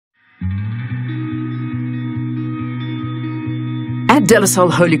At De La Salle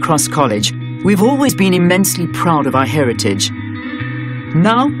Holy Cross College, we've always been immensely proud of our heritage.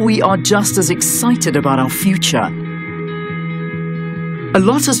 Now we are just as excited about our future. A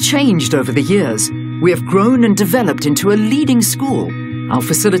lot has changed over the years. We have grown and developed into a leading school. Our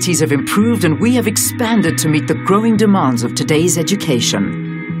facilities have improved and we have expanded to meet the growing demands of today's education.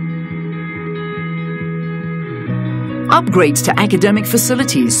 Upgrades to academic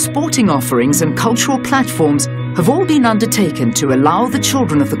facilities, sporting offerings and cultural platforms have all been undertaken to allow the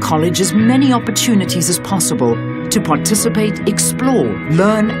children of the college as many opportunities as possible to participate, explore,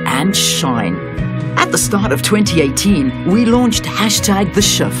 learn and shine. At the start of 2018, we launched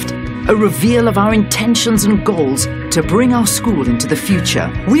 #TheShift, a reveal of our intentions and goals to bring our school into the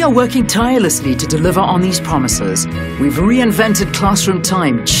future. We are working tirelessly to deliver on these promises. We've reinvented classroom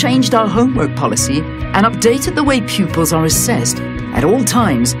time, changed our homework policy, and updated the way pupils are assessed at all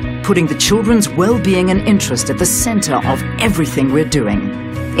times, putting the children's well-being and interest at the center of everything we're doing.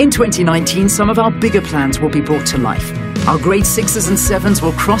 In 2019, some of our bigger plans will be brought to life. Our grade 6s and 7s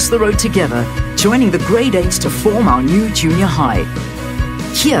will cross the road together, joining the grade 8s to form our new junior high.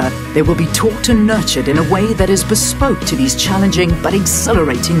 Here, they will be taught and nurtured in a way that is bespoke to these challenging but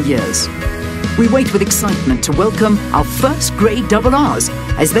exhilarating years. We wait with excitement to welcome our first grade RRs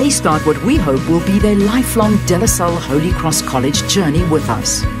as they start what we hope will be their lifelong De La Salle Holy Cross College journey with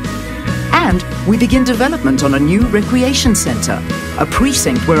us. And we begin development on a new recreation center, a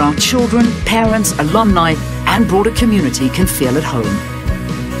precinct where our children, parents, alumni, and broader community can feel at home.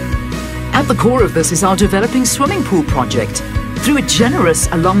 At the core of this is our developing swimming pool project. Through a generous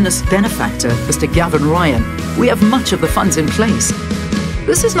alumnus benefactor, Mr. Gavin Ryan, we have much of the funds in place.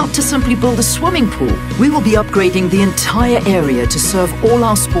 This is not to simply build a swimming pool. We will be upgrading the entire area to serve all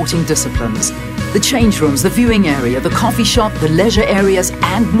our sporting disciplines. The change rooms, the viewing area, the coffee shop, the leisure areas,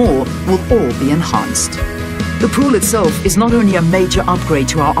 and more will all be enhanced. The pool itself is not only a major upgrade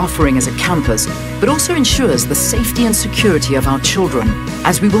to our offering as a campus, but also ensures the safety and security of our children,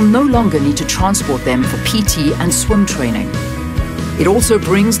 as we will no longer need to transport them for PT and swim training. It also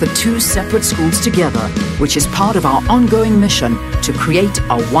brings the two separate schools together, which is part of our ongoing mission to create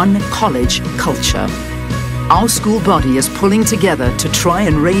a one-college culture. Our school body is pulling together to try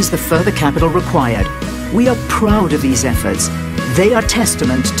and raise the further capital required. We are proud of these efforts. They are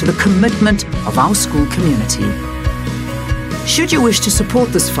testament to the commitment of our school community. Should you wish to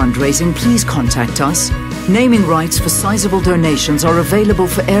support this fundraising, please contact us. Naming rights for sizable donations are available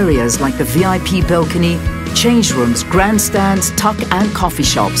for areas like the VIP balcony, change rooms, grandstands, tuck and coffee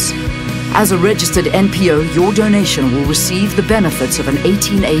shops. As a registered NPO, your donation will receive the benefits of an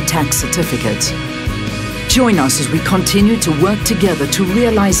 18A tax certificate. Join us as we continue to work together to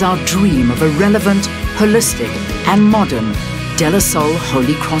realize our dream of a relevant, holistic and modern De La Salle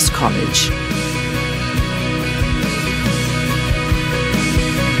Holy Cross College.